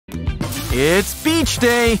It's beach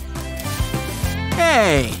day!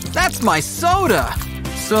 Hey, that's my soda!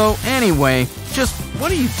 So anyway, just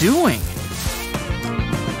what are you doing?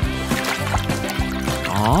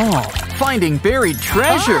 Oh, finding buried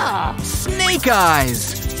treasure! Snake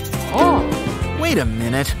eyes! Oh. Wait a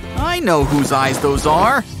minute, I know whose eyes those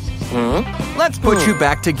are! Let's put you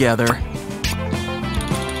back together.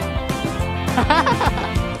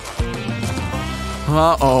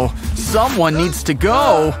 Uh-oh, someone needs to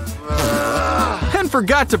go! And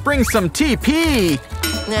forgot to bring some TP!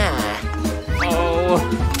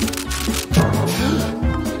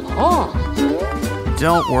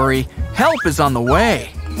 Don't worry, help is on the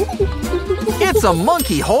way. It's a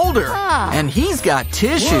monkey holder, and he's got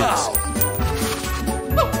tissues.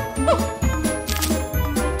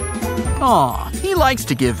 Aw, he likes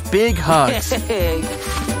to give big hugs.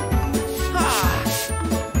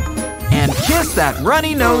 And kiss that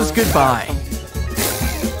runny nose goodbye.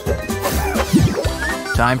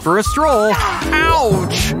 Time for a stroll.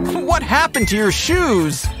 Ouch! What happened to your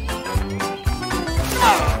shoes?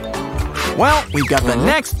 Well, we've got the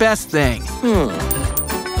next best thing.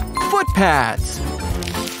 Foot pads.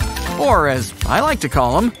 Or as I like to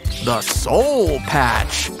call them, the soul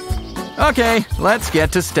patch. Okay, let's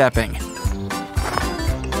get to stepping.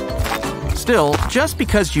 Still, just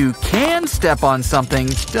because you can step on something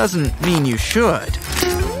doesn't mean you should.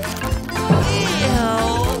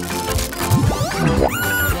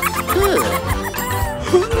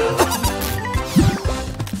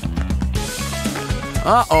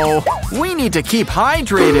 Uh-oh, we need to keep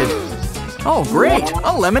hydrated. Oh, great,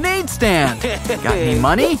 a lemonade stand. Got any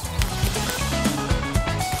money?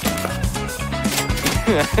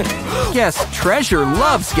 Yes, treasure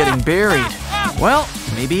loves getting buried. Well,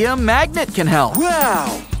 maybe a magnet can help.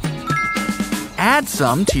 Wow! Add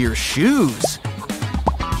some to your shoes.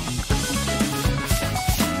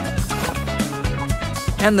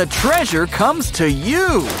 And the treasure comes to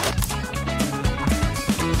you.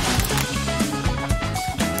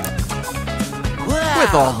 Wow.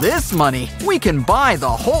 With all this money, we can buy the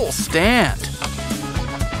whole stand.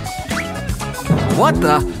 What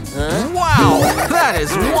the? Wow, that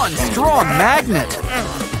is one strong magnet.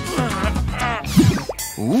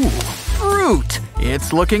 Ooh, fruit.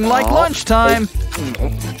 It's looking like lunchtime.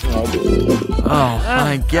 Oh,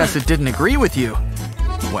 I guess it didn't agree with you.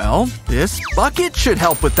 Well, this bucket should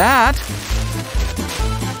help with that.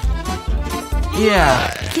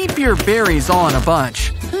 Yeah, keep your berries all in a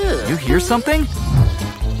bunch. You hear something?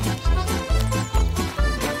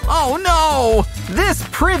 Oh no! This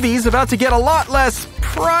privy's about to get a lot less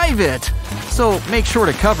private. So make sure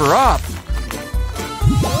to cover up.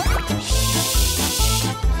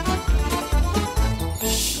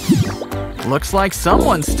 Looks like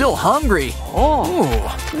someone's still hungry. Ooh,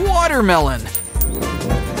 watermelon.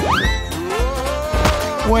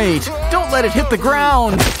 Wait, don't let it hit the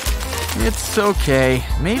ground. It's okay.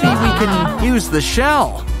 Maybe we can use the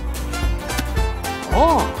shell.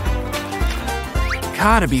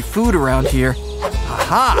 Gotta be food around here.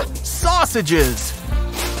 Aha! Sausages!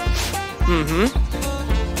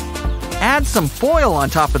 Add some foil on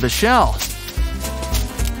top of the shell.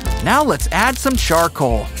 Now let's add some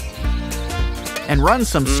charcoal. And run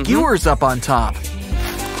some skewers up on top.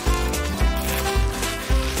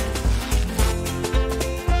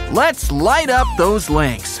 Let's light up those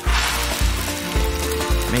links.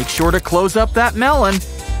 Make sure to close up that melon.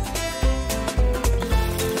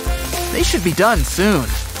 They should be done soon.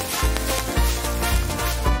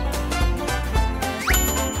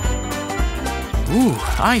 Ooh,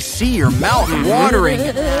 I see your mouth watering.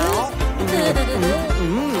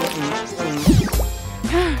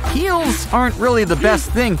 Heels aren't really the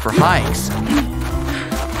best thing for hikes.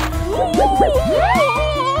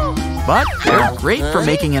 But they're great for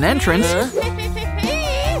making an entrance.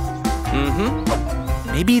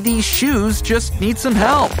 Maybe these shoes just need some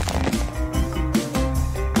help.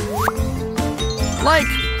 Like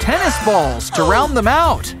tennis balls to round them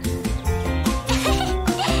out.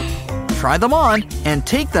 Try them on and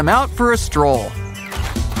take them out for a stroll.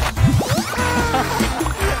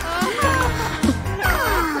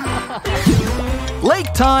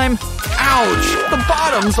 Lake time! Ouch! The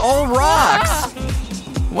bottom's all rocks!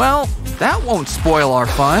 Well, that won't spoil our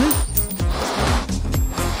fun.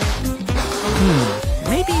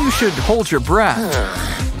 Maybe you should hold your breath.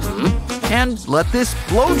 And let this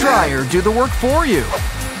blow dryer do the work for you.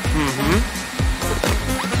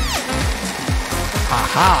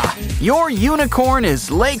 Aha! Your unicorn is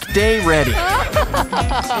lake day ready.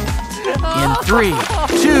 In 3,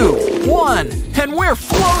 2, 1, and we're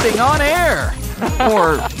floating on air!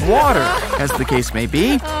 Or water, as the case may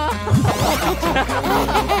be.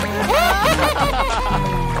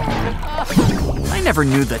 never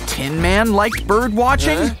knew the Tin Man liked bird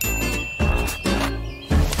watching.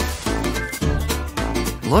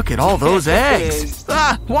 Look at all those eggs.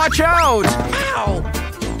 Ah, watch out! Ow!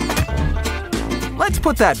 Let's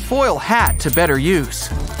put that foil hat to better use.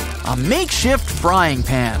 A makeshift frying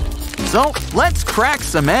pan. So let's crack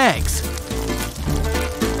some eggs.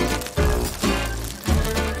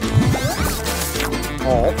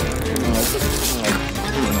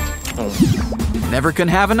 Never can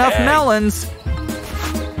have enough melons.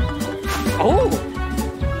 Oh!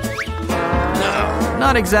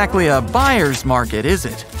 Not exactly a buyer's market, is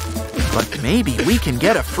it? But maybe we can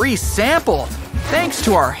get a free sample thanks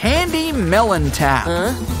to our handy melon tap.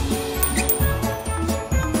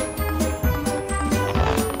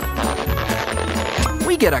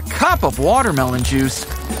 We get a cup of watermelon juice.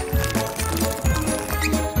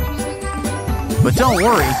 But don't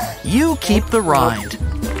worry, you keep the rind.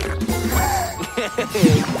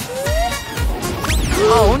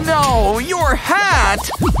 Oh no, your hat!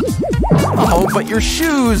 Oh, but your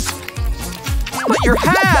shoes! But your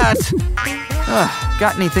hat!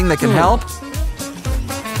 Got anything that can help?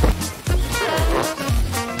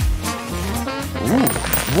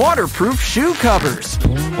 Ooh, waterproof shoe covers.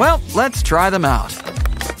 Well, let's try them out.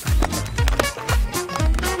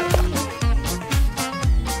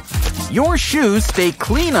 Your shoes stay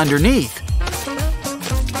clean underneath.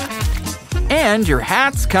 And your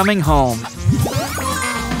hat's coming home.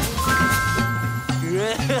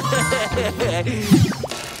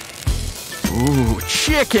 Ooh,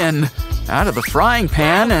 chicken! Out of the frying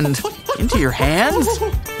pan and into your hands?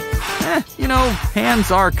 You know,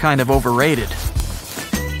 hands are kind of overrated.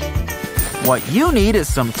 What you need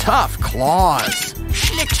is some tough claws.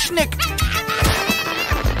 Schnick, schnick!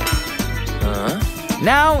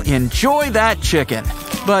 Now enjoy that chicken.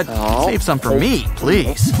 But save some for me,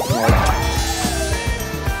 please.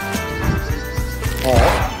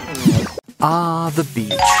 Ah, the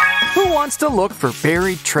beach. Who wants to look for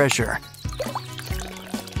buried treasure?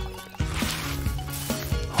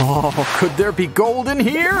 Oh, could there be gold in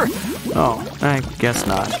here? Oh, I guess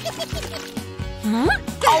not.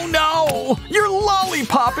 Oh no! Your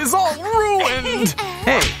lollipop is all ruined!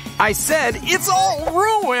 Hey, I said it's all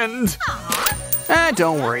ruined!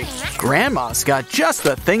 Don't worry. Grandma's got just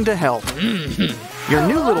the thing to help. Your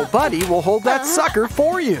new little buddy will hold that sucker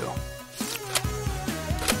for you.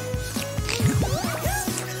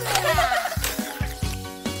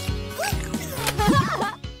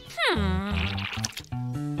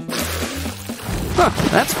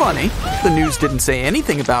 That's funny. The news didn't say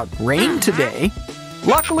anything about rain today.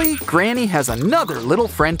 Luckily, Granny has another little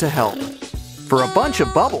friend to help. For a bunch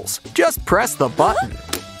of bubbles, just press the button.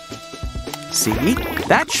 See?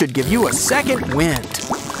 That should give you a second wind.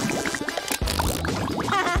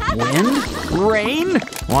 Wind? Rain?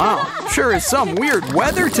 Wow, sure is some weird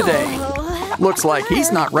weather today. Looks like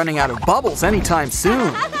he's not running out of bubbles anytime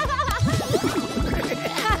soon.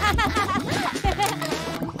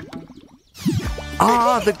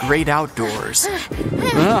 Ah, the great outdoors.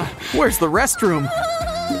 Where's the restroom?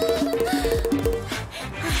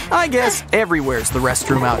 I guess everywhere's the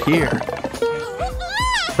restroom out here.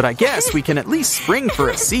 But I guess we can at least spring for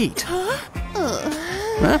a seat.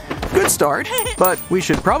 Good start, but we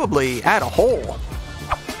should probably add a hole.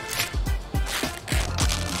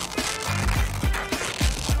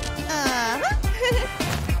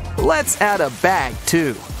 Let's add a bag,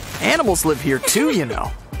 too. Animals live here, too, you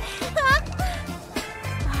know.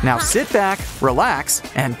 Now sit back, relax,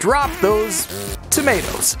 and drop those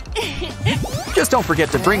tomatoes. Just don't forget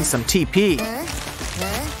to bring some TP.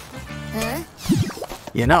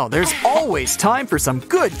 You know, there's always time for some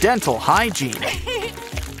good dental hygiene.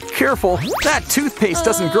 Careful, that toothpaste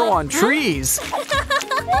doesn't grow on trees.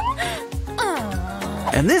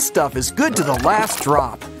 And this stuff is good to the last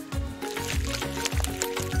drop.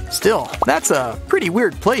 Still, that's a pretty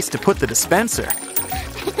weird place to put the dispenser.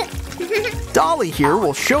 Dolly here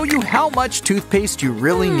will show you how much toothpaste you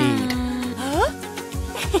really need.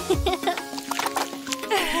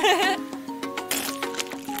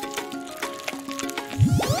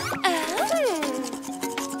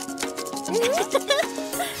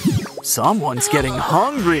 Someone's getting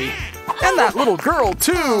hungry. And that little girl,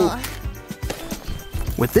 too.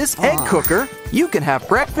 With this egg cooker, you can have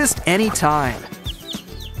breakfast anytime.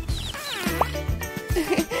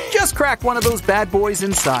 Just crack one of those bad boys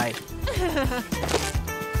inside.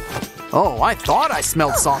 Oh, I thought I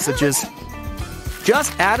smelled sausages.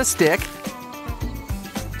 Just add a stick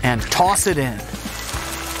and toss it in.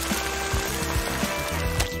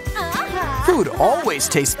 Food always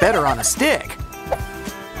tastes better on a stick.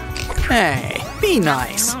 Hey, be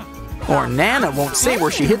nice. Or Nana won't say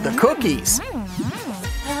where she hid the cookies.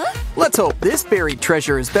 Let's hope this buried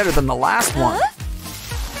treasure is better than the last one.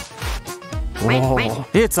 Whoa,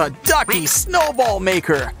 it's a ducky snowball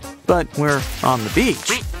maker, but we're on the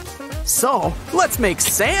beach. So, let's make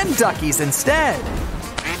sand duckies instead.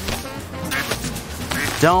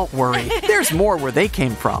 Don't worry, there's more where they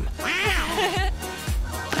came from.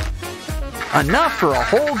 Enough for a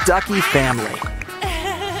whole ducky family.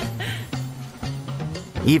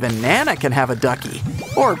 Even Nana can have a ducky,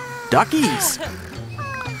 or duckies.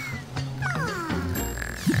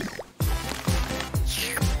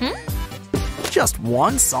 Just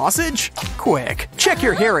one sausage? Quick, check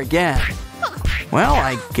your hair again. Well,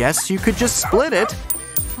 I guess you could just split it.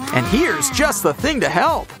 And here's just the thing to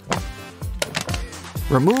help.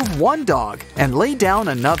 Remove one dog and lay down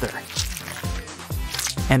another.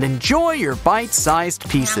 And enjoy your bite-sized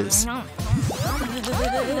pieces.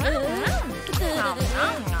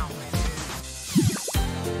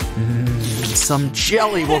 Some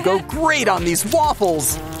jelly will go great on these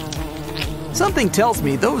waffles. Something tells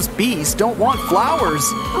me those bees don't want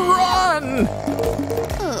flowers. Run!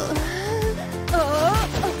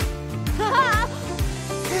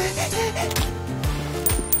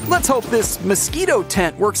 Let's hope this mosquito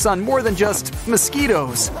tent works on more than just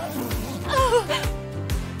mosquitoes.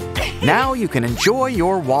 Now you can enjoy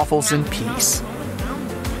your waffles in peace.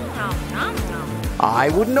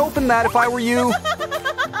 I wouldn't open that if I were you.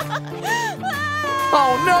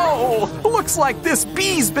 Oh no! Looks like this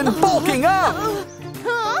bee's been bulking up!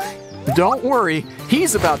 Don't worry,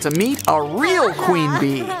 he's about to meet a real queen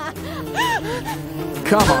bee.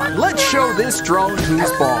 Come on, let's show this drone who's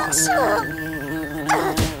boss.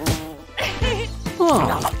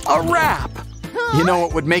 Oh, a wrap! You know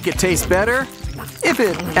what would make it taste better? If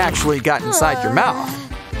it actually got inside your mouth.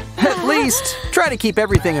 At least, try to keep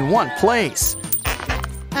everything in one place.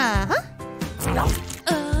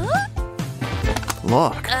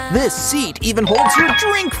 Look, this seat even holds your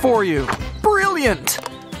drink for you. Brilliant!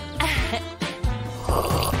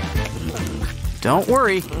 Don't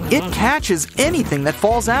worry, it catches anything that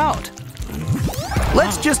falls out.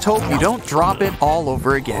 Let's just hope you don't drop it all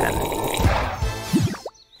over again.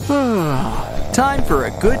 Time for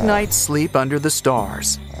a good night's sleep under the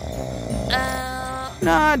stars.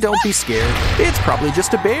 Nah, don't be scared. It's probably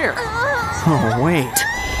just a bear. Oh, wait.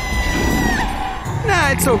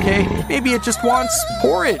 Nah, it's okay. Maybe it just wants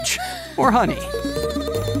porridge or honey.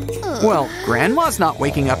 Well, Grandma's not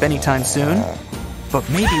waking up anytime soon. But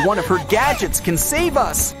maybe one of her gadgets can save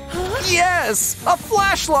us. Yes, a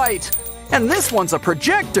flashlight. And this one's a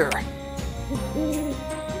projector.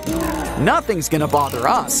 Nothing's gonna bother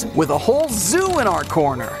us with a whole zoo in our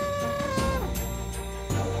corner.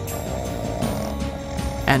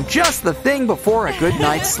 And just the thing before a good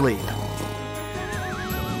night's sleep.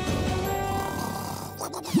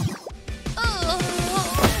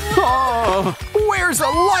 Oh, where's a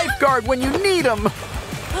lifeguard when you need him?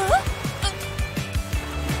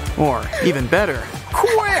 Or even better,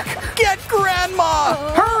 quick, get Grandma!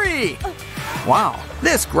 Hurry! Wow,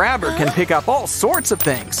 this grabber can pick up all sorts of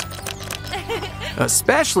things.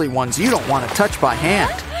 Especially ones you don't want to touch by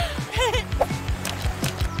hand.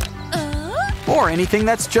 Or anything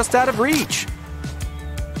that's just out of reach.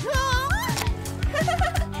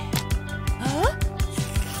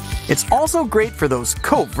 It's also great for those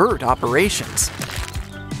covert operations.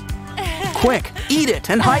 Quick, eat it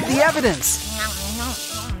and hide the evidence.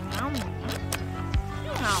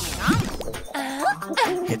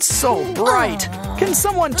 It's so bright. Can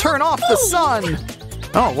someone turn off the sun?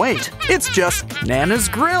 Oh, wait, it's just Nana's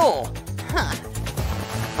grill.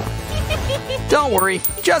 Don't worry,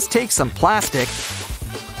 just take some plastic.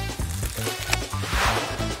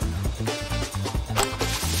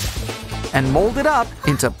 And mold it up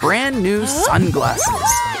into brand new sunglasses.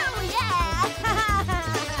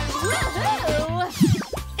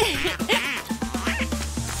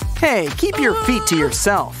 Hey, keep your feet to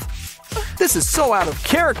yourself. This is so out of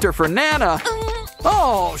character for Nana.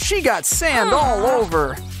 Oh, she got sand all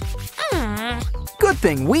over. Good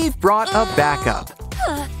thing we've brought a backup.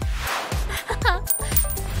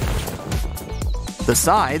 The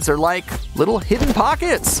sides are like little hidden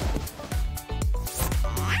pockets.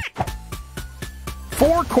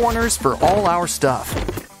 4 corners for all our stuff.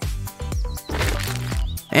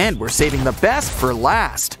 And we're saving the best for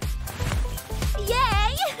last.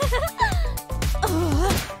 Yay!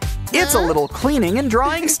 It's a little cleaning and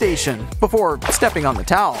drying station before stepping on the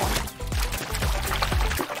towel.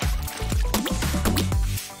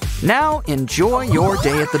 Now enjoy your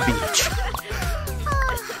day at the beach.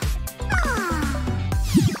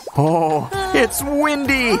 Oh, it's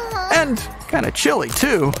windy and kind of chilly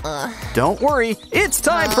too. Don't worry, it's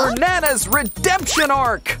time for Nana's redemption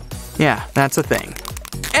arc. Yeah, that's a thing.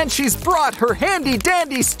 And she's brought her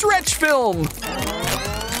handy-dandy stretch film!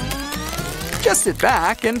 Just sit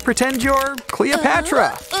back and pretend you're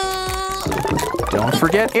Cleopatra. Don't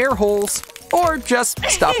forget air holes, or just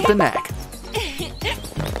stop at the neck.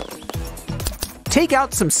 Take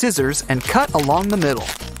out some scissors and cut along the middle.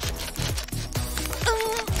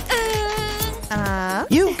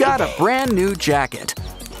 You've got a brand new jacket.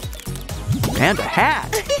 And a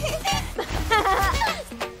hat.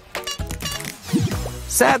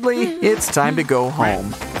 Sadly, it's time to go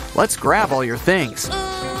home. Let's grab all your things.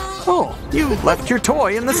 Oh, you left your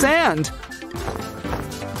toy in the sand.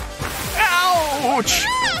 Ouch!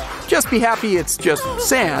 Just be happy it's just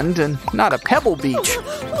sand and not a pebble beach.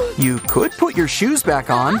 You could put your shoes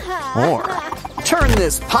back on, or turn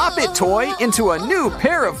this Pop-It toy into a new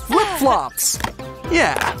pair of flip-flops.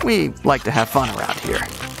 Yeah, we like to have fun around here.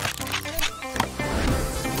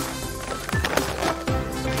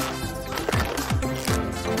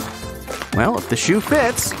 Well, if the shoe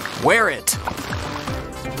fits, wear it.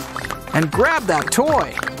 And grab that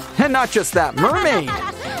toy. And not just that mermaid.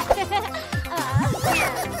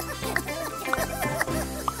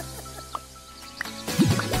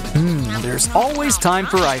 There's always time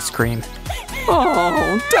for ice cream.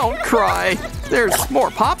 Oh, don't cry. There's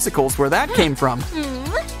more popsicles where that came from.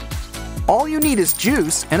 All you need is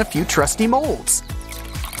juice and a few trusty molds.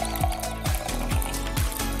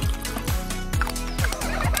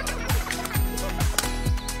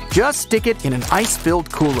 Just stick it in an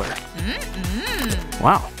ice-filled cooler.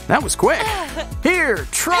 Wow, that was quick. Here,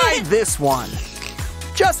 try this one.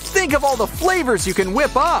 Just think of all the flavors you can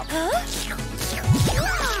whip up.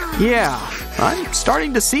 Yeah, I'm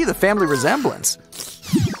starting to see the family resemblance.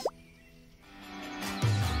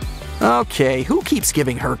 Okay, who keeps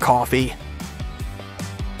giving her coffee?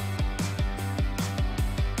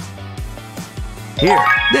 Here,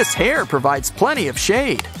 this hair provides plenty of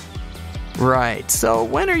shade. Right, so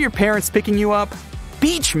when are your parents picking you up?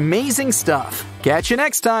 Beach-mazing stuff. Catch you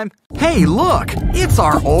next time. Hey, look, it's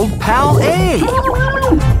our old pal A.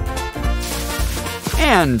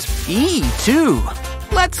 And E, too.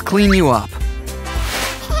 Let's clean you up.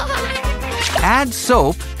 Add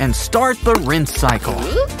soap and start the rinse cycle.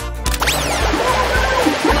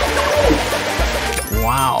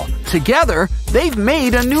 Wow, together, they've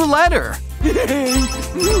made a new letter.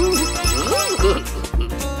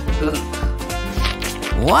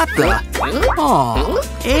 What the? Aw,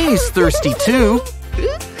 A's thirsty too.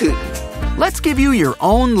 Let's give you your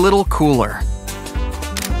own little cooler.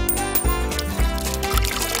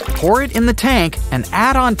 Pour it in the tank and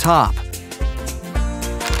add on top.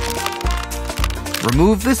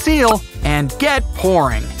 Remove the seal and get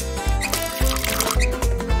pouring.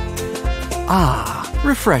 Ah,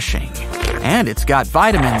 refreshing. And it's got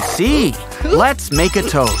vitamin C. Let's make a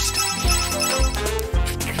toast.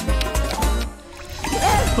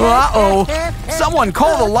 Uh-oh! Someone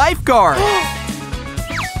call the lifeguard!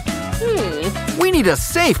 We need a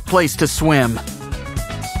safe place to swim.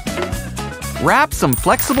 Wrap some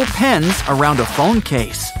flexible pens around a phone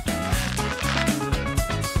case.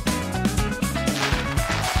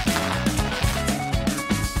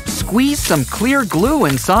 Squeeze some clear glue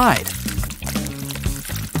inside.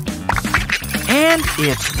 And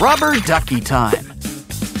it's rubber ducky time.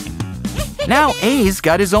 Now A's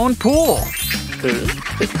got his own pool.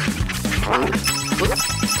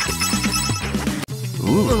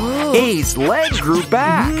 Ooh, A's leg grew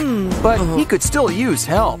back, but he could still use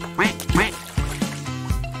help.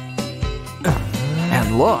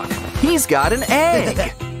 And look, he's got an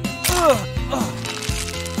egg.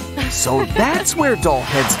 So that's where doll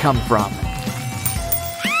heads come from.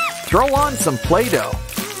 Throw on some Play-Doh.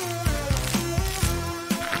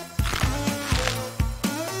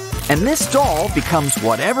 And this doll becomes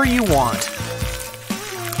whatever you want.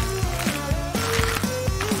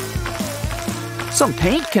 Some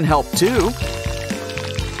paint can help too.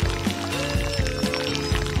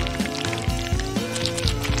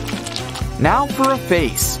 Now for a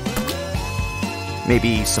face.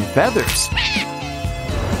 Maybe some feathers.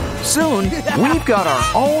 Soon, we've got our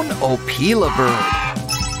own Opila bird.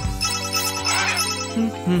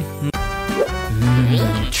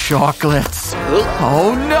 Chocolates.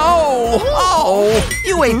 Oh no! Oh,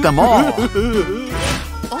 you ate them all.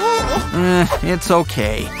 It's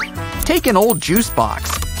okay. Take an old juice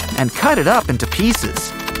box and cut it up into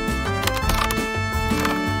pieces.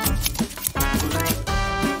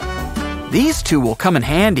 These two will come in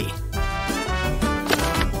handy.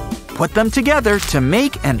 Put them together to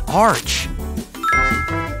make an arch.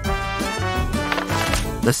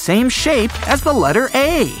 The same shape as the letter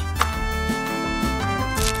A.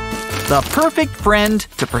 The perfect friend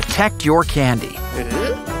to protect your candy.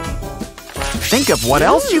 Think of what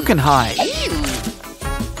else you can hide.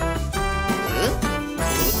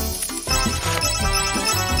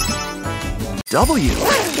 W.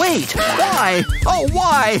 Wait, why? Oh,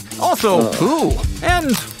 why? Also, who?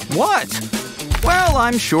 And what? Well,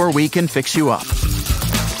 I'm sure we can fix you up.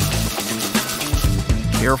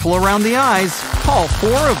 Careful around the eyes. All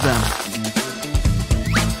 4 of them.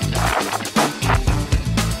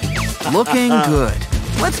 Looking good.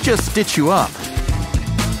 Let's just stitch you up.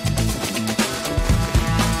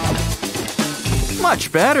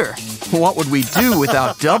 Much better. What would we do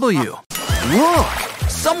without W? Look!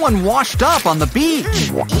 Someone washed up on the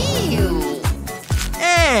beach.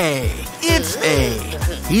 A. It's A.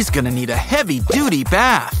 He's gonna need a heavy-duty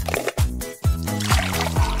bath.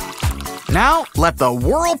 Now, let the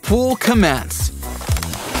whirlpool commence.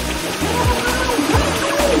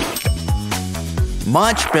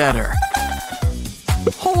 Much better.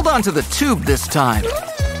 Hold on to the tube this time.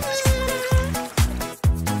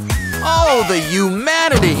 Oh, the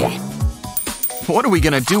humanity! What are we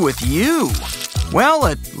gonna do with you? Well,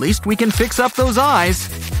 at least we can fix up those eyes.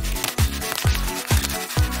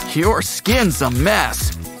 Your skin's a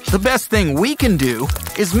mess. The best thing we can do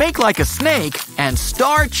is make like a snake and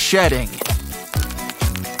start shedding.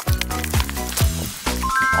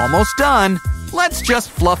 Almost done. Let's just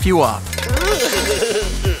fluff you up.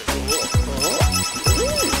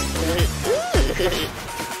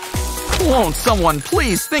 Won't someone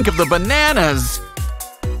please think of the bananas?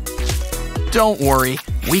 Don't worry,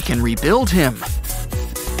 we can rebuild him.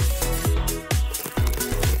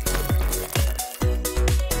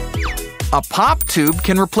 A pop tube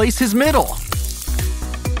can replace his middle.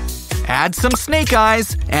 Add some snake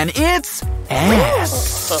eyes, and it's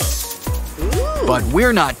S. But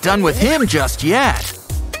we're not done with him just yet.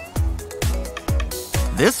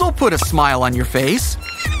 This'll put a smile on your face.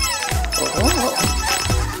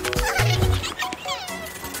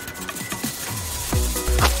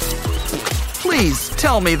 Please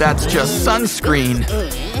tell me that's just sunscreen.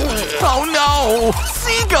 Oh no!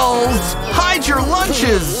 Seagulls! Hide your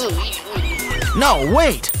lunches! No,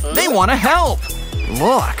 wait! They want to help!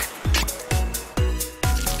 Look!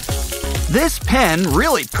 This pen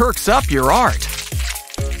really perks up your art.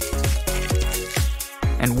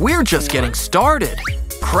 And we're just getting started.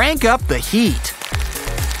 Crank up the heat.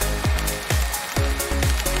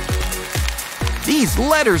 These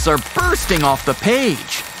letters are bursting off the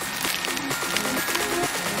page.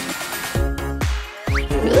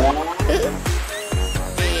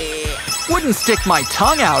 Wouldn't stick my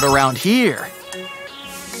tongue out around here.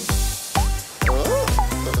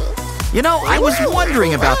 You know, I was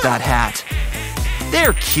wondering about that hat.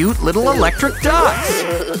 They're cute little electric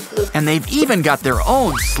ducks. And they've even got their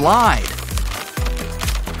own slide.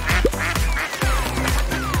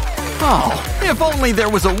 Oh, if only there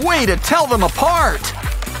was a way to tell them apart.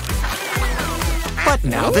 But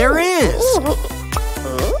now there is.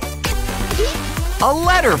 A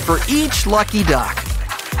letter for each lucky duck.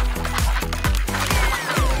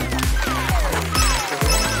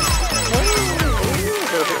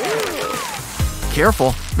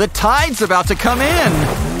 Careful, the tide's about to come in.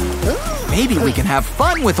 Maybe we can have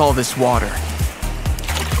fun with all this water.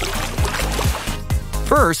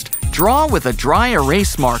 First, draw with a dry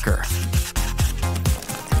erase marker.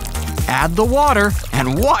 Add the water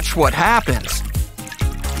and watch what happens.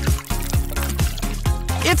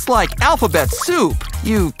 It's like alphabet soup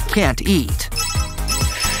you can't eat.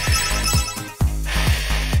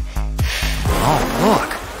 Oh,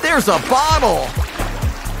 look, there's a bottle.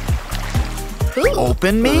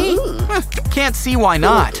 Open me? Can't see why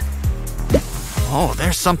not. Oh,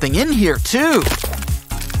 there's something in here too.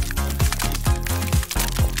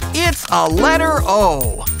 It's a letter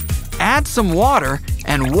O. Add some water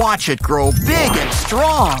and watch it grow big and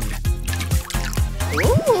strong.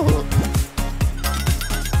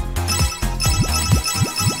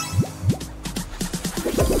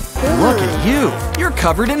 Look at you. You're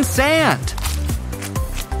covered in sand.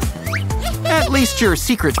 At least your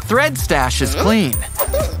secret thread stash is clean.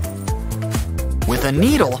 With a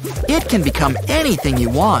needle, it can become anything you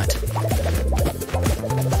want.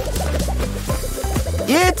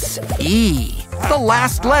 It's E, the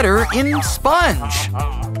last letter in sponge.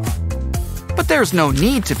 But there's no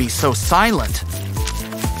need to be so silent.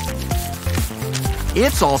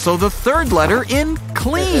 It's also the third letter in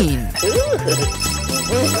clean.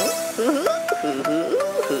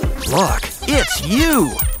 Look, it's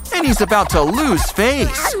you. And he's about to lose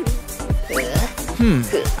face.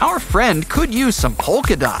 Our friend could use some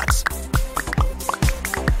polka dots.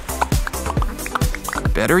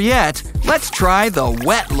 Better yet, let's try the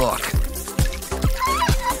wet look.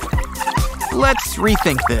 let's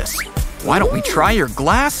rethink this. Why don't we try your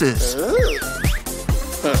glasses?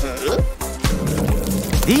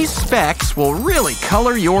 These specs will really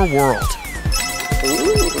color your world.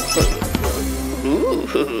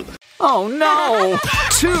 Oh no!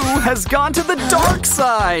 2 has gone to the dark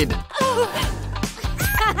side!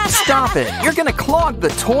 Stop it! You're gonna clog the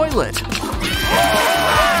toilet!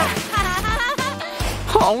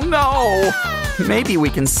 Oh no! Maybe we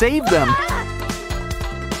can save them.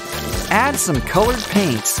 Add some colored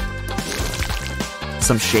paints.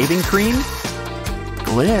 Some shaving cream.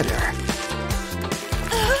 Glitter.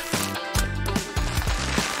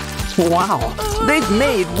 Wow, they've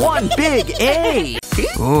made one big A!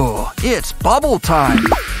 Ooh, it's bubble time!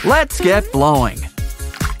 Let's get blowing.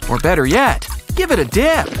 Or better yet, give it a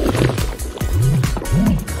dip.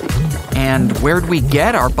 And where'd we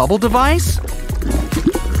get our bubble device?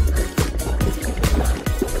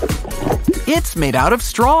 It's made out of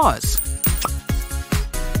straws,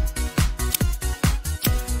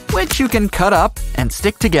 which you can cut up and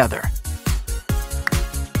stick together.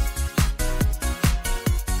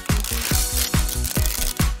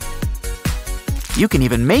 You can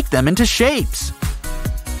even make them into shapes.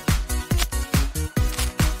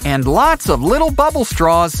 And lots of little bubble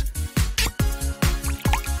straws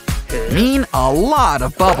mean a lot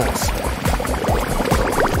of bubbles.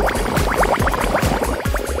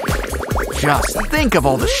 Just think of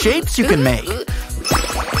all the shapes you can make.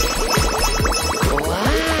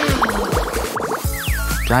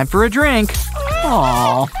 Time for a drink.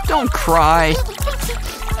 Aw, don't cry.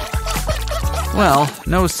 Well,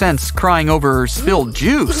 no sense crying over spilled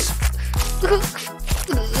juice.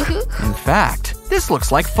 In fact, this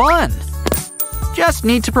looks like fun. Just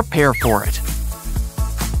need to prepare for it.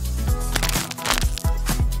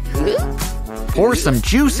 Pour some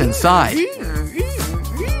juice inside.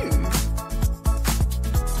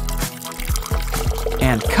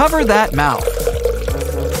 And cover that mouth.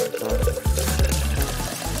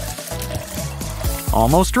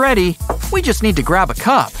 Almost ready. We just need to grab a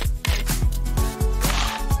cup.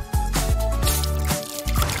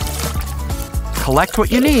 Collect what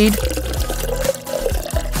you need.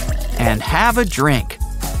 And have a drink.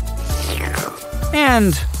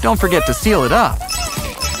 And don't forget to seal it up.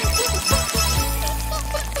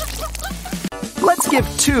 Let's give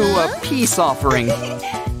 2 a peace offering.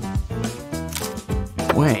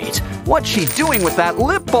 Wait, what's she doing with that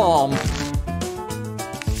lip balm?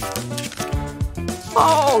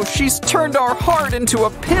 Oh, she's turned our heart into a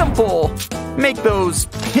pimple. Make those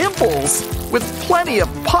pimples with plenty of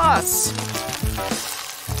pus.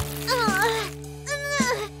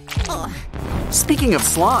 Speaking of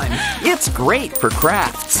slime, it's great for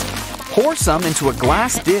crafts. Pour some into a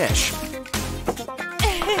glass dish.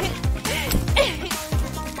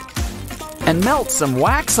 And melt some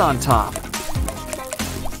wax on top.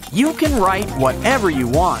 You can write whatever you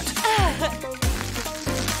want.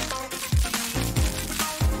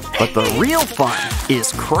 But the real fun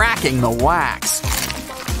is cracking the wax.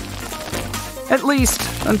 At least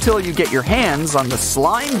until you get your hands on the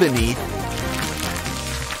slime beneath.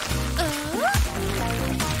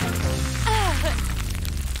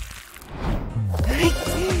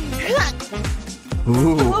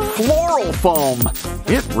 Ooh, floral foam!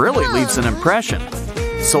 It really leaves an impression.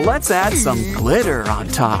 So let's add some glitter on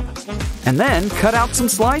top. And then cut out some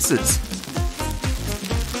slices.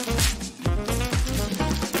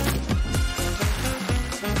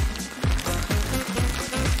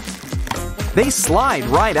 They slide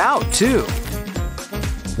right out, too.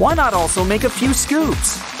 Why not also make a few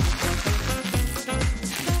scoops?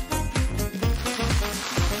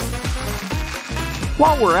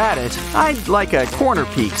 While we're at it, I'd like a corner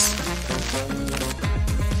piece.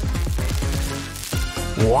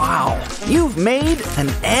 Wow, you've made an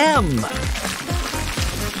M!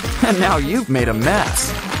 And now you've made a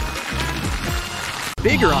mess.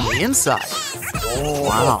 Bigger on the inside.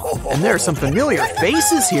 Wow, and there are some familiar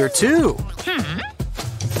faces here, too.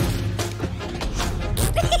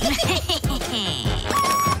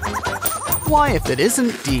 Why, if it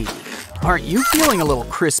isn't Dee? Aren't you feeling a little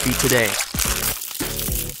crispy today?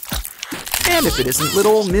 And if it isn't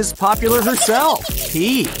little Ms. Popular herself,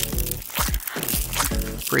 P.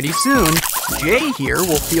 Pretty soon, J here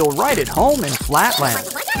will feel right at home in Flatland.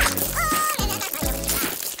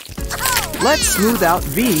 Let's smooth out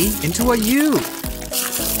V into a U.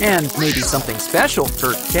 And maybe something special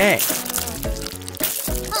for K.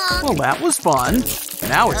 Well, that was fun.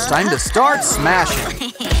 Now it's time to start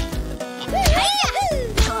smashing.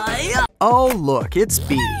 Oh, look, it's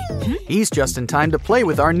B. He's just in time to play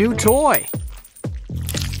with our new toy.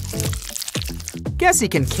 Guess he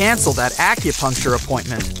can cancel that acupuncture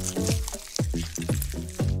appointment.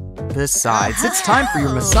 Besides, it's time for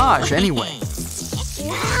your massage anyway.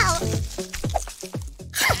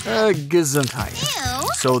 Gesundheit.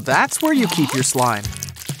 So that's where you keep your slime.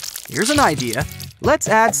 Here's an idea. Let's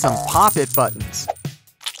add some pop-it buttons.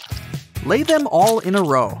 Lay them all in a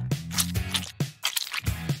row.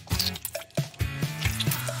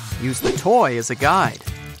 Use the toy as a guide.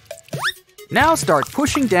 Now start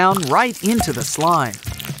pushing down right into the slime.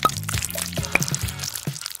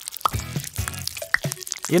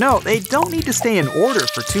 You know, they don't need to stay in order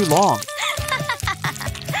for too long.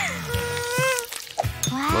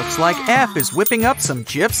 Looks like F is whipping up some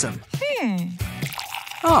gypsum.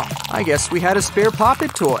 Oh, I guess we had a spare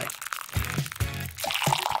pop-it toy.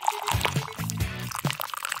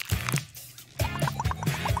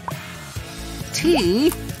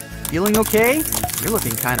 T, feeling okay? You're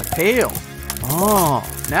looking kind of pale. Oh,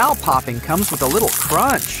 now popping comes with a little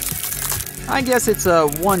crunch. I guess it's a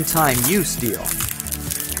one-time use deal.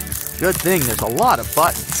 Good thing there's a lot of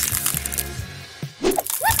buttons.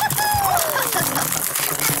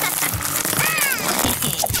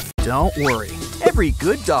 Don't worry, every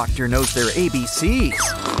good doctor knows their ABCs.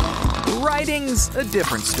 Writing's a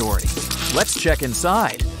different story. Let's check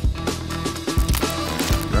inside.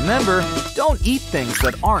 Remember, don't eat things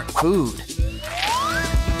that aren't food.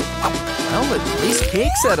 Well, at least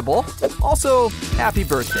cake's edible. Also, happy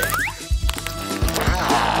birthday.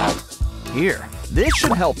 Here, this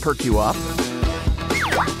should help perk you up.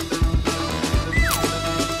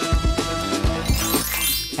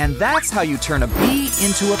 And that's how you turn a B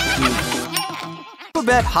into a P.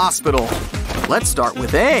 Alphabet Hospital. Let's start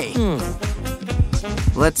with A.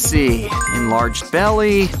 Let's see, enlarged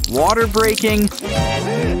belly, water breaking,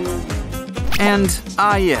 and,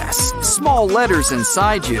 yes, small letters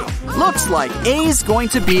inside you. Looks like A's going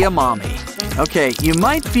to be a mommy. Okay, you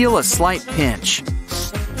might feel a slight pinch.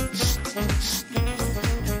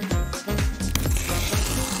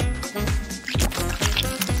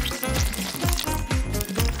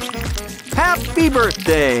 Happy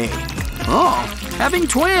birthday! Oh, having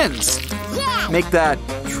twins! Make that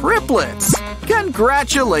triplets!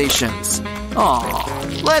 Congratulations!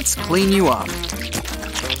 Aw, let's clean you up.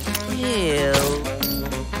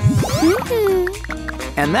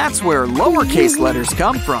 And that's where lowercase letters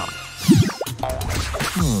come from.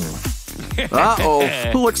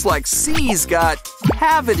 Uh-oh, looks like C's got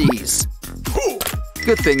cavities.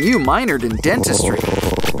 Good thing you minored in dentistry.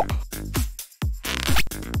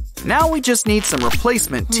 Now we just need some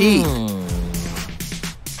replacement teeth.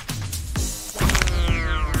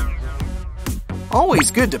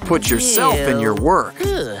 Always good to put yourself in your work.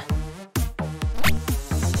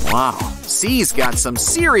 Wow, C's got some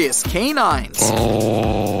serious canines.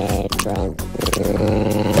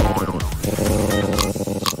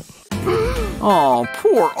 Oh,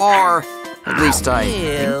 poor R. At least I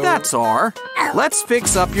think that's R. Let's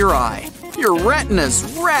fix up your eye. Your retina's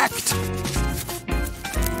wrecked.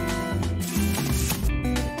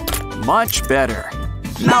 Much better.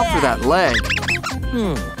 Now for that leg.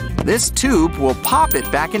 This tube will pop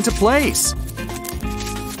it back into place.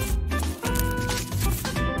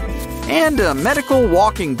 And a medical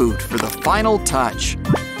walking boot for the final touch.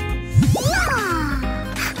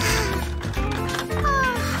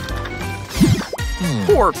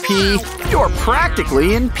 Poor P, you're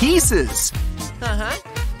practically in pieces.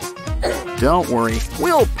 Don't worry,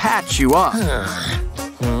 we'll patch you up.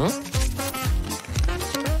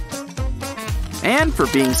 And for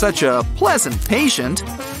being such a pleasant patient,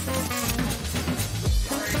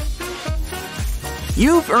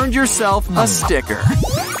 you've earned yourself a sticker.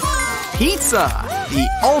 Pizza, the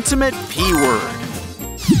ultimate P word.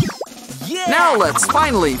 Now let's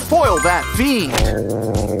finally foil that fiend.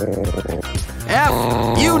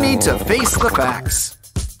 F, you need to face the facts.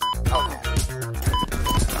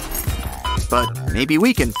 But maybe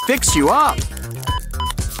we can fix you up.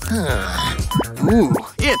 Ooh,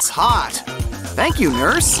 it's hot. Thank you,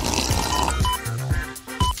 nurse.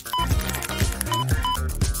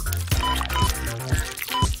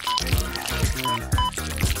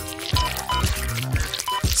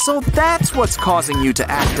 So that's what's causing you to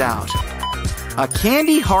act out. A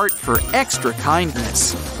candy heart for extra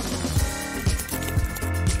kindness.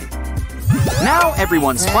 Now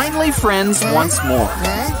everyone's finally friends once more.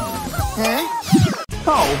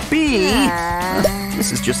 Oh, B!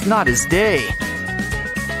 This is just not his day.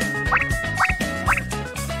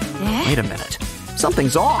 Wait a minute.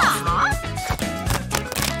 Something's off.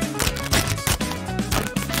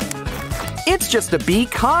 It's just a B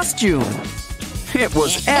costume. It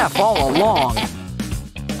was F all along. Or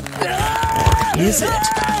is it?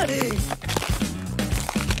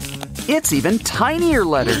 It's even tinier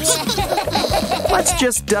letters. Let's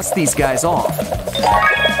just dust these guys off.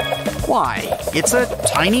 Why, it's a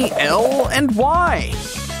tiny L and Y.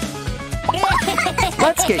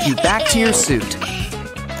 Let's get you back to your suit.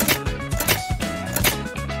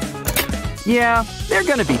 Yeah, they're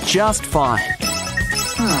gonna be just fine.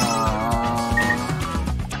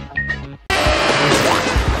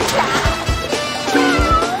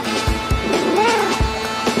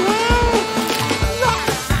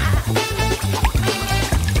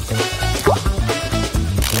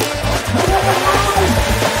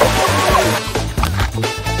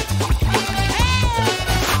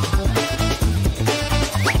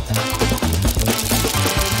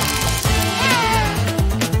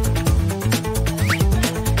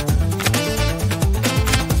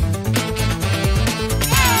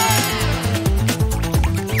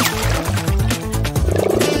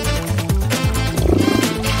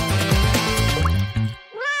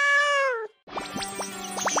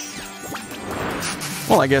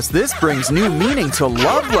 Well, I guess this brings new meaning to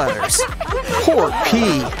love letters. Poor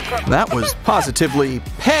P. That was positively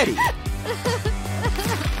petty.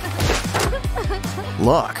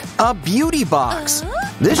 Look, a beauty box.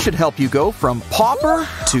 This should help you go from pauper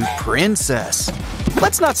to princess.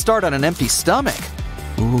 Let's not start on an empty stomach.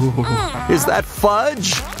 Ooh, is that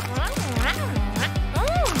fudge?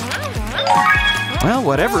 Well,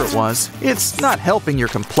 whatever it was, it's not helping your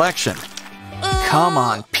complexion. Come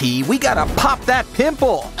on, P, we gotta pop that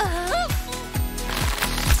pimple!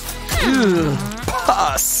 Ugh,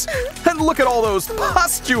 pus! And look at all those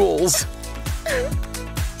pustules!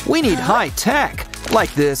 We need high tech,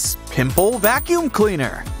 like this pimple vacuum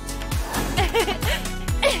cleaner.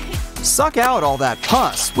 Suck out all that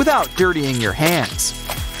pus without dirtying your hands.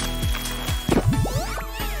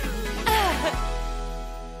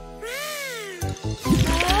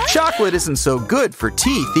 Chocolate isn't so good for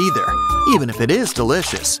teeth either, even if it is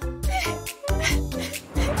delicious.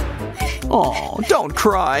 Oh, don't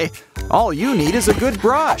cry. All you need is a good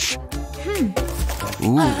brush.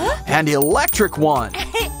 Ooh, and electric one.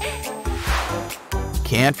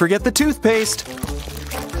 Can't forget the toothpaste.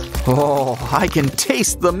 Oh, I can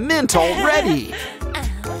taste the mint already.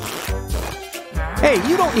 Hey,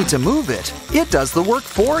 you don't need to move it. It does the work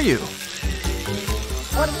for you.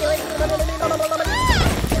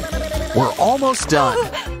 We're almost done.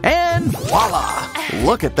 And voila!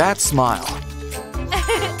 Look at that smile.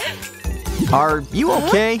 Are you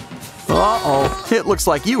okay? Uh-oh, it looks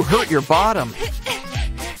like you hurt your bottom.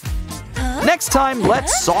 Next time,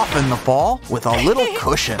 let's soften the fall with a little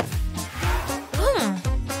cushion.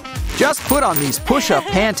 Just put on these push-up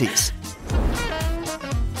panties.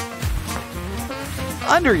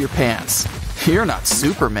 Under your pants. You're not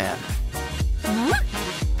Superman.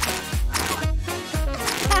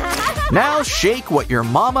 Now shake what your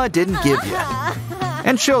mama didn't give you.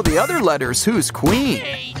 And show the other letters who's queen.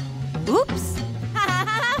 Oops.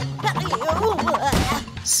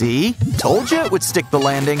 See? Told you it would stick the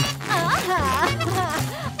landing.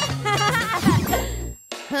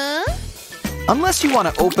 Unless you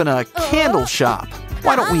want to open a candle shop,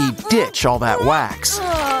 why don't we ditch all that wax?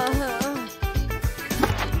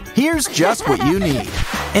 Here's just what you need.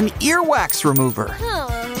 An earwax remover.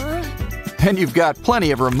 And you've got plenty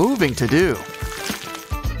of removing to do.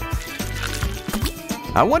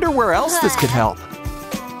 I wonder where else this could help.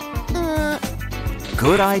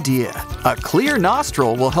 Good idea. A clear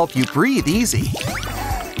nostril will help you breathe easy.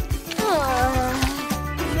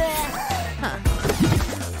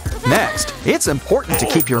 Next, it's important to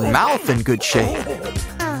keep your mouth in good shape.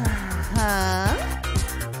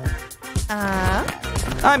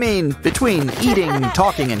 I mean, between eating,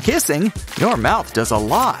 talking, and kissing, your mouth does a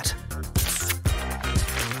lot.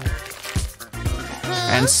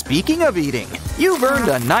 And speaking of eating, you've earned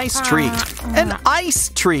a nice treat. An ice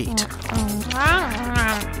treat.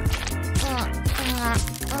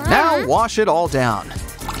 Now wash it all down.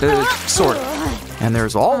 Sort of. And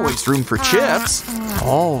there's always room for chips.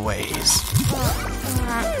 Always.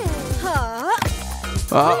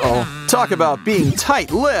 Uh-oh. Talk about being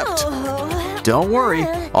tight-lipped. Don't worry.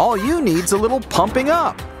 All you need's a little pumping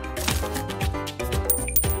up.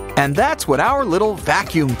 And that's what our little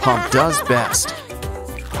vacuum pump does best.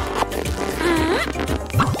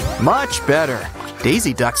 Much better.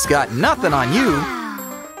 Daisy Duck's got nothing on you.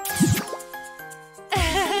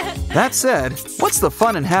 That said, what's the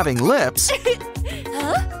fun in having lips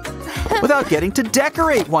without getting to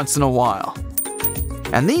decorate once in a while?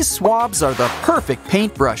 And these swabs are the perfect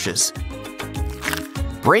paintbrushes.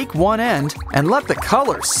 Break one end and let the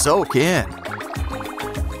color soak in.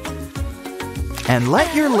 And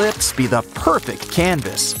let your lips be the perfect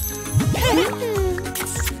canvas.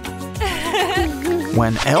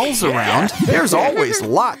 When L's around, there's always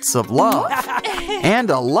lots of love. And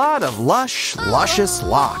a lot of lush, luscious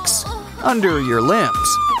locks under your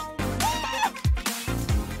limbs.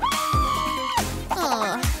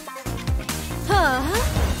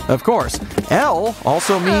 Of course, L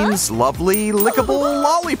also means lovely, lickable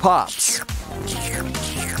lollipops.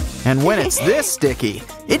 And when it's this sticky,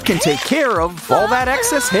 it can take care of all that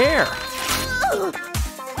excess hair.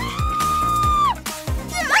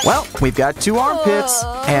 Well, we've got 2 armpits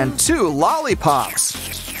and 2 lollipops.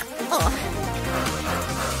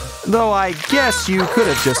 Though I guess you could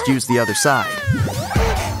have just used the other side.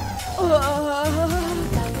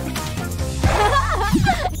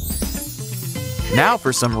 Now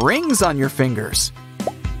for some rings on your fingers.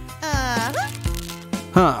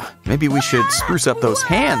 Maybe we should spruce up those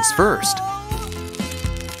hands first.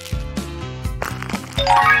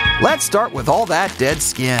 Let's start with all that dead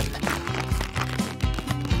skin.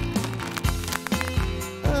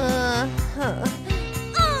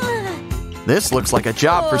 This looks like a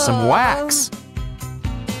job for some wax.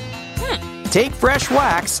 Take fresh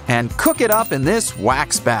wax and cook it up in this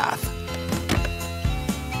wax bath.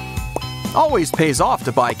 Always pays off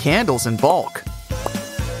to buy candles in bulk.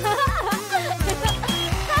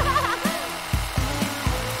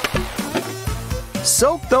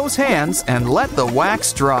 Soak those hands and let the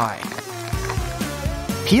wax dry.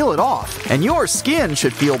 Peel it off, and your skin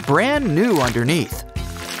should feel brand new underneath.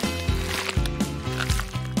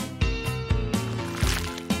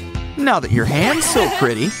 Now that your hand's so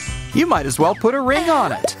pretty, you might as well put a ring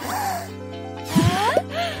on it.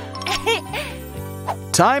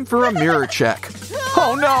 Time for a mirror check.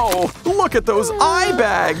 Oh no! Look at those eye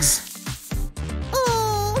bags!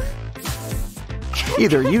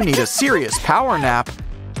 Either you need a serious power nap,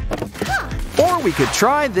 or we could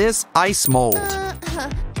try this ice mold.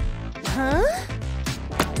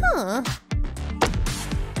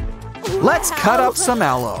 Let's cut up some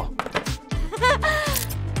aloe.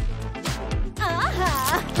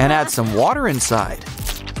 And add some water inside.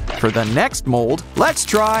 For the next mold, let's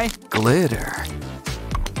try glitter.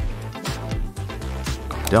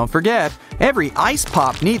 Don't forget, every ice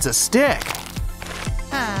pop needs a stick.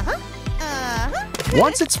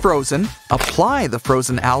 Once it's frozen, apply the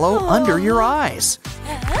frozen aloe under your eyes.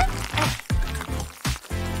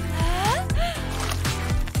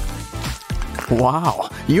 Wow,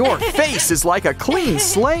 your face is like a clean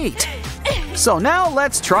slate. So now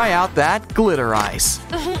let's try out that glitter ice.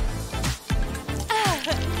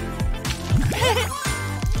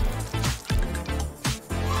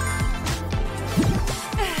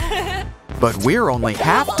 But we're only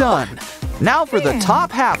half done. Now for the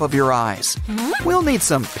top half of your eyes. We'll need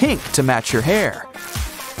some pink to match your hair.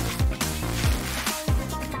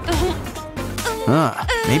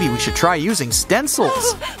 Maybe we should try using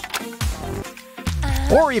stencils.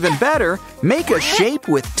 Or even better, make a shape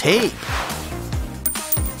with tape.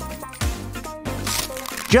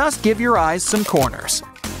 Just give your eyes some corners.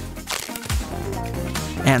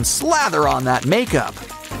 And slather on that makeup.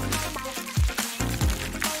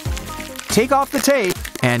 Take off the tape,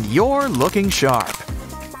 and you're looking sharp.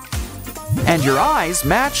 And your eyes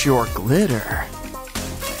match your glitter.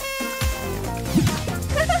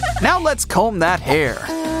 Now let's comb that hair.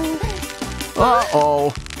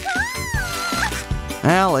 Uh-oh.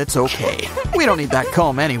 Well, it's okay. We don't need that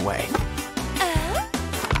comb anyway.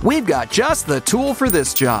 We've got just the tool for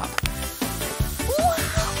this job.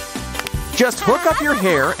 Just hook up your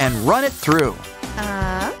hair and run it through.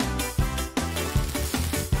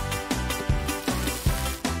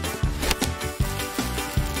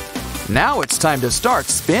 Now it's time to start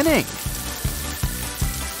spinning.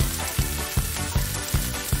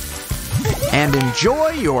 And enjoy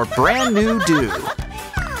your brand new do.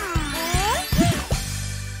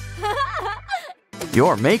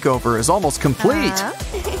 Your makeover is almost complete.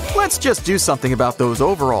 Let's just do something about those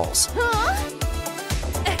overalls.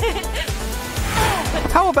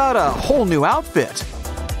 How about a whole new outfit?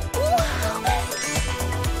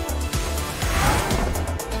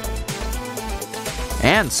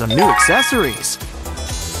 And some new accessories.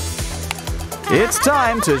 It's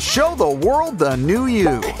time to show the world the new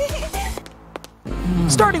you.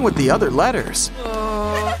 Starting with the other letters.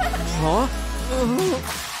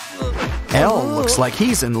 L looks like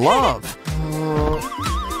he's in love.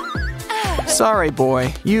 Sorry,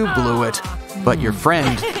 boy, you blew it. But your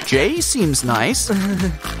friend J seems nice.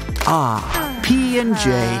 P and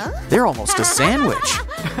J, they're almost a sandwich.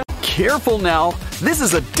 Careful now, this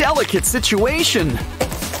is a delicate situation.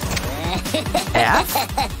 F?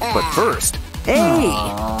 But first, A.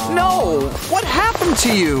 No, what happened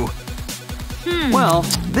to you? Well,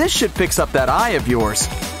 this should fix up that eye of yours.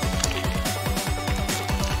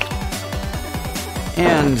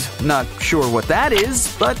 And not sure what that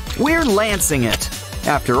is, but we're lancing it.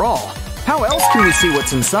 After all, how else can we see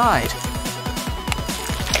what's inside?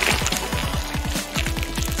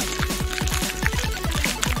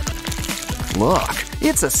 Look,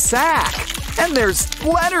 it's a sack, and there's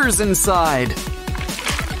letters inside.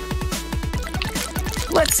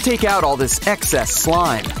 Let's take out all this excess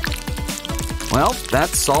slime. Well,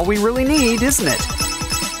 that's all we really need, isn't it?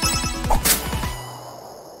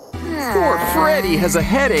 Poor Freddy has a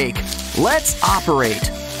headache. Let's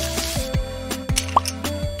operate.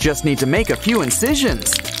 Just need to make a few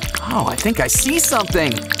incisions. Oh, I think I see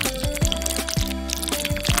something.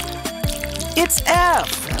 It's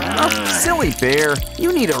F. Oh, silly bear,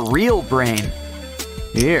 you need a real brain.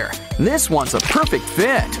 Here, this one's a perfect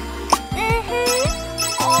fit.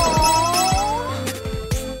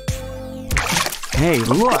 Hey,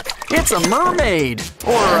 look, it's a mermaid,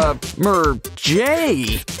 or a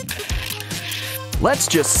mer-jay. Let's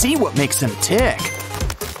just see what makes him tick.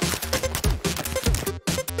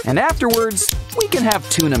 And afterwards, we can have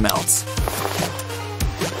tuna melts.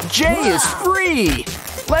 Jay is free!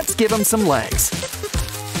 Let's give him some legs.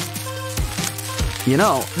 You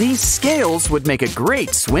know, these scales would make a great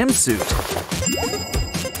swimsuit.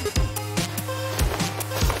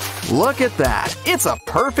 Look at that, it's a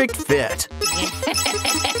perfect fit.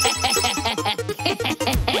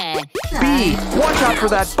 B, watch out for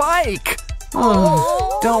that bike!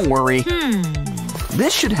 Oh, don't worry.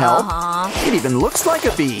 This should help. It even looks like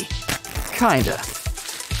a bee. Kinda.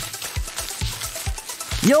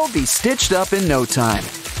 You'll be stitched up in no time.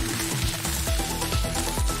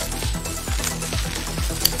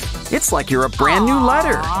 It's like you're a brand new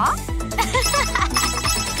letter.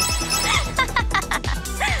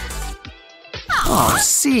 Oh,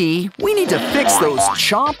 see, we need to fix those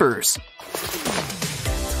chompers.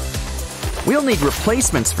 We'll need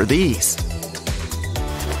replacements for these.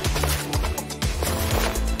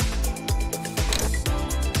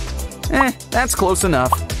 That's close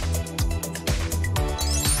enough.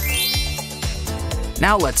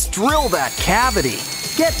 Now let's drill that cavity.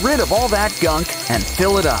 Get rid of all that gunk and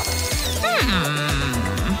fill it up.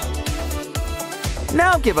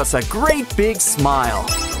 Now give us a great big smile.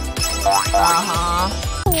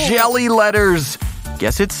 Jelly letters.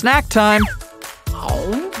 Guess it's snack time.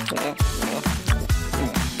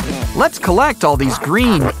 Let's collect all these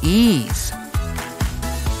green E's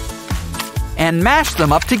and mash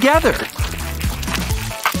them up together.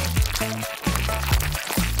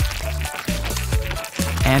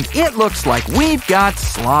 And it looks like we've got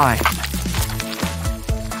slime.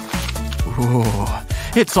 Ooh,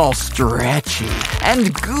 it's all stretchy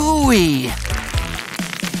and gooey.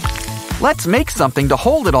 Let's make something to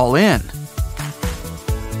hold it all in.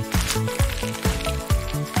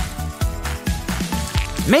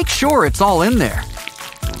 Make sure it's all in there.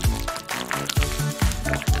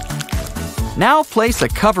 Now place a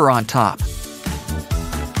cover on top.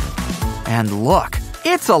 And look,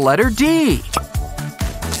 it's a letter D.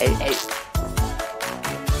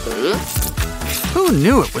 Who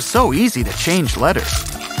knew it was so easy to change letters?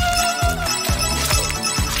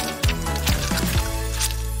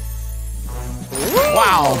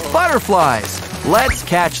 Wow, butterflies! Let's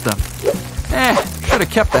catch them. Should have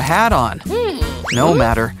kept the hat on. No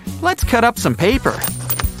matter. Let's cut up some paper.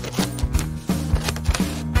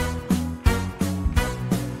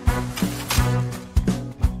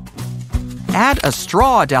 Add a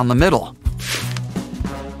straw down the middle.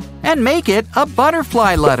 And make it a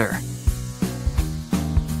butterfly letter.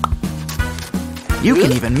 You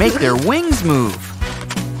can even make their wings move.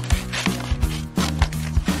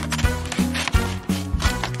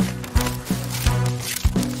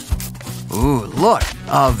 Ooh, look,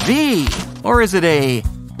 a V. Or is it a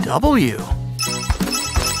W?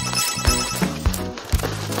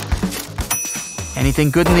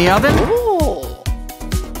 Anything good in the oven?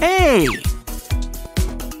 Hey!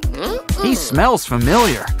 He smells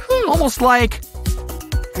familiar. Almost like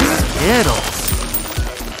Skittles.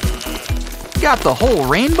 Got the whole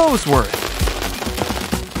rainbow's worth.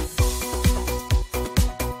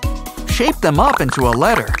 Shape them up into a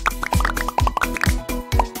letter.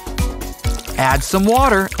 Add some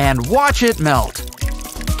water and watch it melt.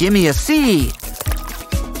 Give me a C,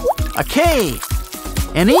 a K,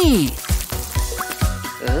 an E.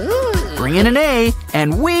 Bring in an A,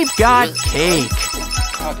 and we've got cake.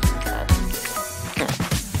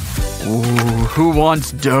 Ooh, who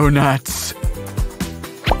wants donuts?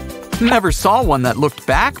 Never saw one that looked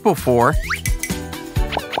back before.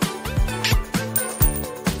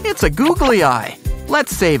 It's a googly eye.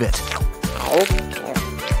 Let's save it.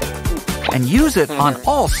 And use it on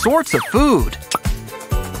all sorts of food.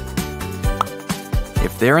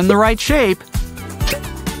 If they're in the right shape,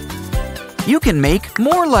 you can make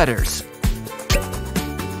more letters.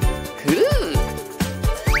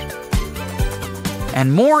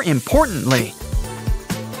 And more importantly,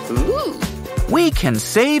 we can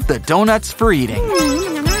save the donuts for eating.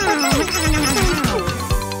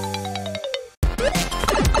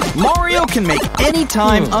 Mario can make any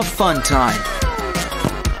time a fun time.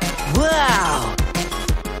 Wow!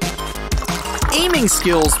 Aiming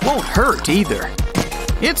skills won't hurt either.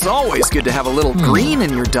 It's always good to have a little green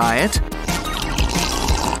in your diet.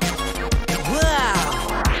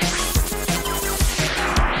 Wow!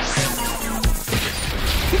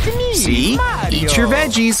 See? Eat your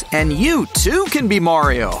veggies, and you too can be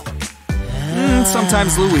Mario.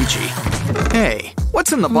 Sometimes Luigi. Hey,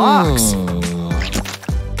 what's in the box?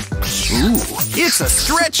 Ooh, it's a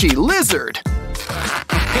stretchy lizard.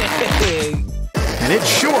 And it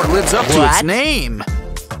sure lives up to its name.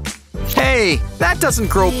 Hey, that doesn't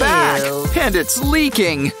grow back, and it's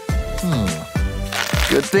leaking.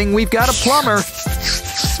 Good thing we've got a plumber.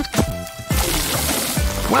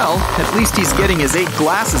 Well, at least he's getting his 8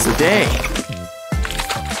 glasses a day.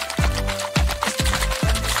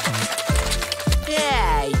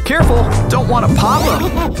 Yay! Careful, don't want to pop him.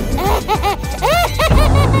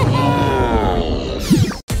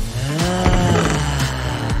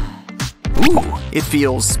 Ooh, it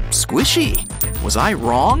feels squishy. Was I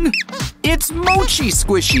wrong? It's mochi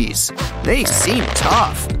squishies. They seem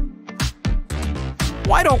tough.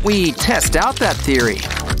 Why don't we test out that theory?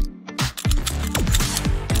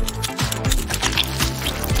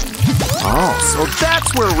 Oh, so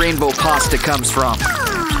that's where rainbow pasta comes from.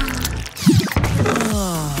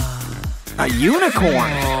 A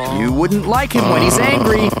unicorn. You wouldn't like him when he's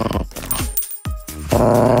angry.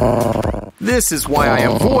 This is why I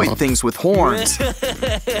avoid things with horns.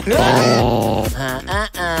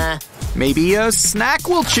 Maybe a snack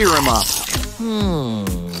will cheer him up.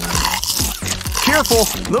 Careful,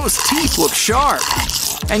 those teeth look sharp.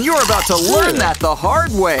 And you're about to learn that the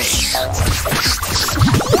hard way.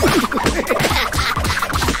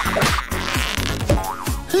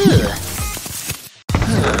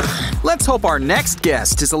 Let's hope our next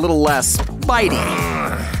guest is a little less bitey.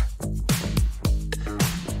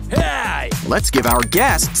 Hey! Let's give our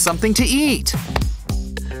guest something to eat.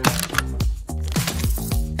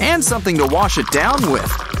 And something to wash it down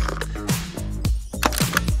with.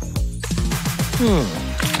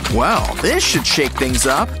 Well, this should shake things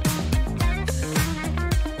up.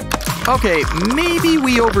 Okay, maybe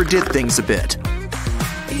we overdid things a bit.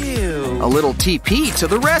 Ew! A little TP to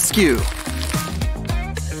the rescue.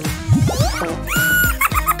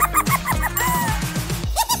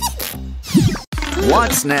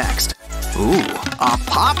 What's next? Ooh, a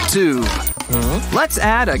pop tube. Let's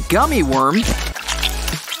add a gummy worm.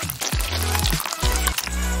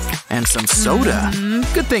 And some soda.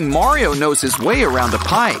 Good thing Mario knows his way around a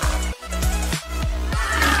pipe.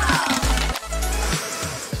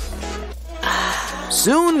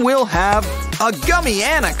 Soon we'll have a gummy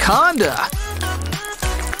anaconda.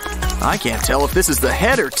 I can't tell if this is the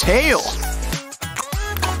head or tail.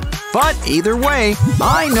 But either way,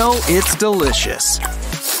 I know it's delicious.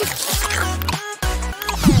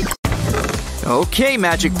 Okay,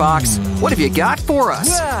 Magic Box, what have you got for us?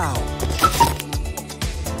 Wow!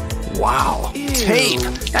 Wow, tape!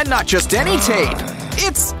 And not just any tape!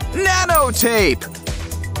 It's nano tape!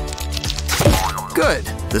 Good,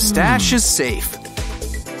 the stash is safe.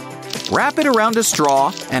 Wrap it around a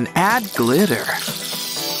straw and add glitter.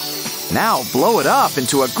 Now blow it up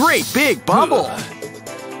into a great big bubble.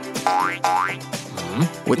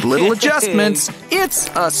 With little adjustments, it's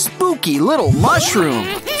a spooky little mushroom.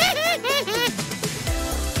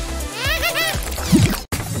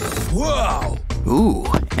 Whoa! Ooh,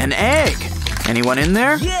 an egg. Anyone in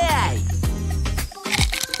there? Yay!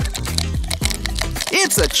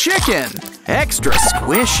 It's a chicken. Extra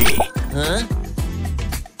squishy. Huh?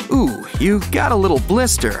 Ooh, you got a little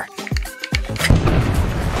blister.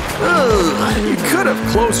 Ugh, you could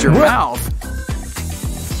have closed your mouth.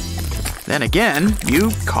 Then again,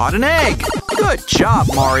 you caught an egg. Good job,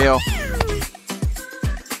 Mario.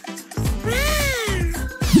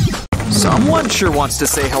 Someone sure wants to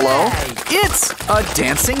say hello. It's a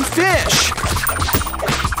dancing fish.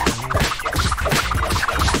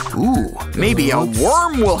 Ooh, maybe a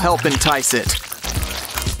worm will help entice it.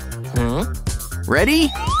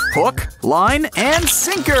 Ready? Hook, line, and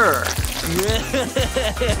sinker.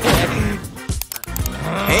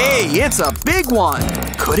 Hey, it's a big one.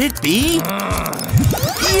 Could it be?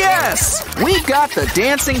 Yes! We got the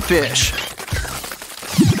dancing fish.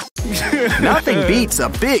 Nothing beats a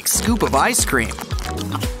big scoop of ice cream.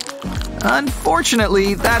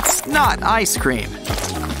 Unfortunately, that's not ice cream.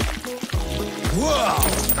 Whoa!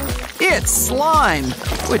 It's slime,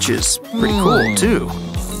 which is pretty cool too.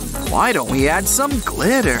 Why don't we add some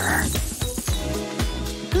glitter?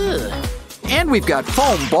 And we've got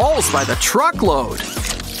foam balls by the truckload.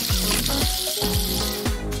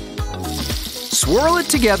 Swirl it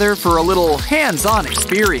together for a little hands-on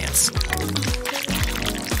experience.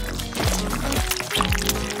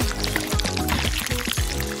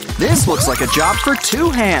 This looks like a job for 2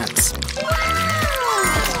 hands.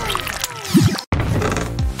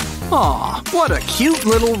 Aw, what a cute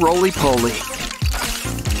little roly-poly.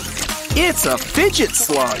 It's a fidget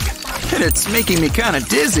slug, and it's making me kind of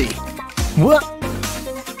dizzy. What?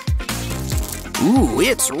 Ooh,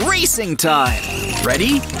 it's racing time!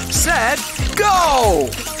 Ready, set, go!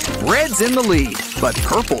 Red's in the lead, but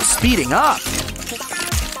purple's speeding up.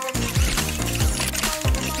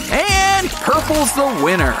 And purple's the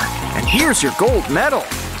winner. And here's your gold medal.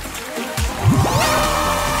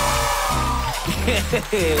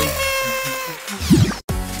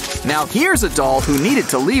 Now here's a doll who needed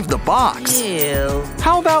to leave the box. Ew.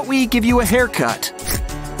 How about we give you a haircut?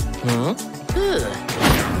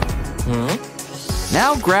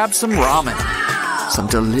 Now grab some ramen. Some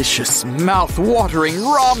delicious, mouth-watering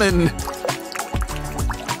ramen.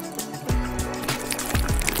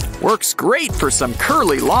 Works great for some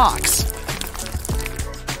curly locks.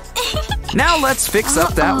 Now let's fix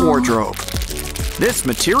up that wardrobe. This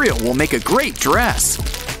material will make a great dress.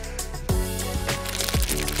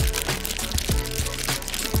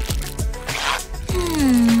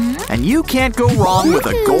 And you can't go wrong with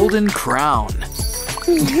a golden crown.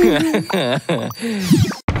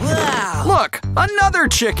 Wow! Look, another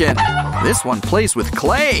chicken. This one plays with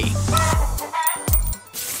clay.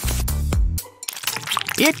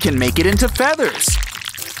 It can make it into feathers.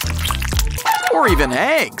 Or even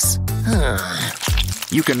eggs.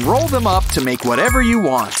 You can roll them up to make whatever you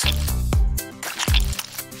want.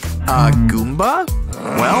 A Goomba?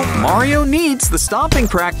 Well, Mario needs the stomping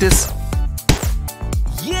practice.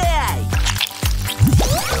 Yay!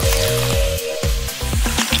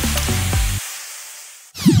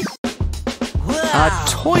 A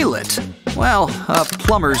toilet. Well, a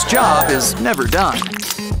plumber's job is never done.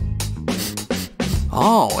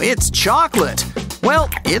 Oh, it's chocolate. Well,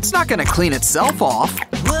 it's not gonna clean itself off.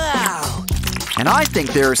 Wow! And I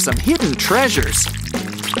think there are some hidden treasures.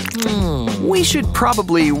 We should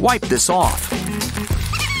probably wipe this off.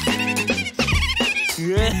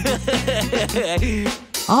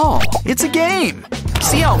 Oh, it's a game.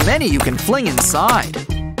 See how many you can fling inside.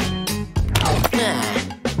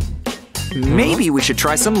 Maybe we should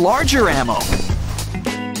try some larger ammo.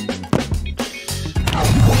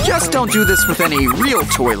 Just don't do this with any real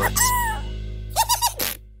toilets.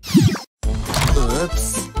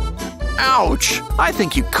 Oops. Ouch! I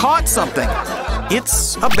think you caught something.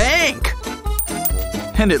 It's a bank.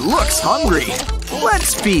 And it looks hungry.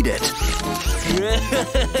 Let's feed it.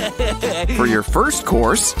 For your first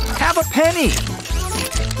course, have a penny.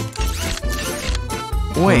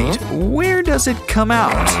 Wait, where does it come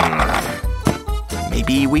out?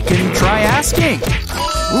 Maybe we can try asking.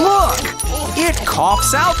 Look! It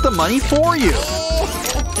coughs out the money for you.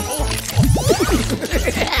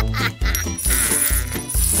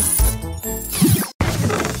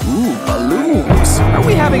 Ooh, balloons. Are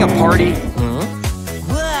we having a party?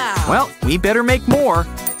 Wow! Well, we better make more.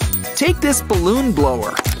 Take this balloon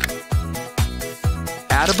blower.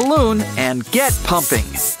 Add a balloon and get pumping.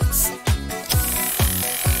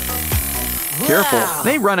 Careful,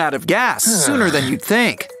 they run out of gas sooner than you'd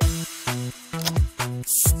think.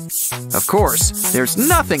 Of course, there's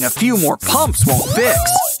nothing a few more pumps won't fix.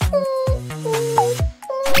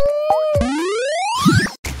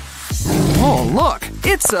 Oh, look,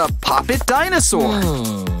 it's a poppet dinosaur.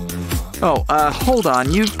 Oh, hold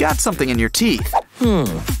on, you've got something in your teeth.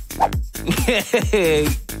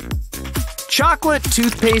 Chocolate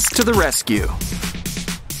toothpaste to the rescue.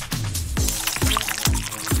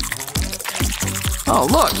 Oh,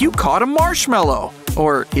 look, you caught a marshmallow.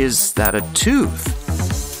 Or is that a tooth?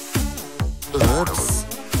 Oops.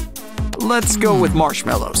 Let's go with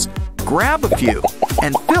marshmallows. Grab a few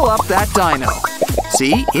and fill up that dino.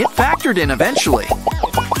 See, it factored in eventually.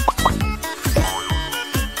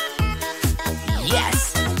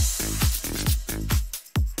 Yes!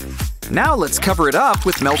 Now let's cover it up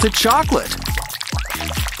with melted chocolate.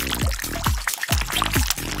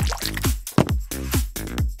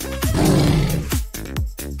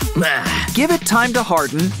 Give it time to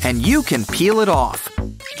harden and you can peel it off.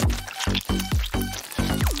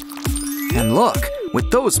 And look, with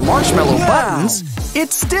those marshmallow buttons,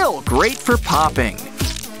 it's still great for popping.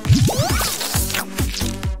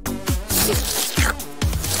 Just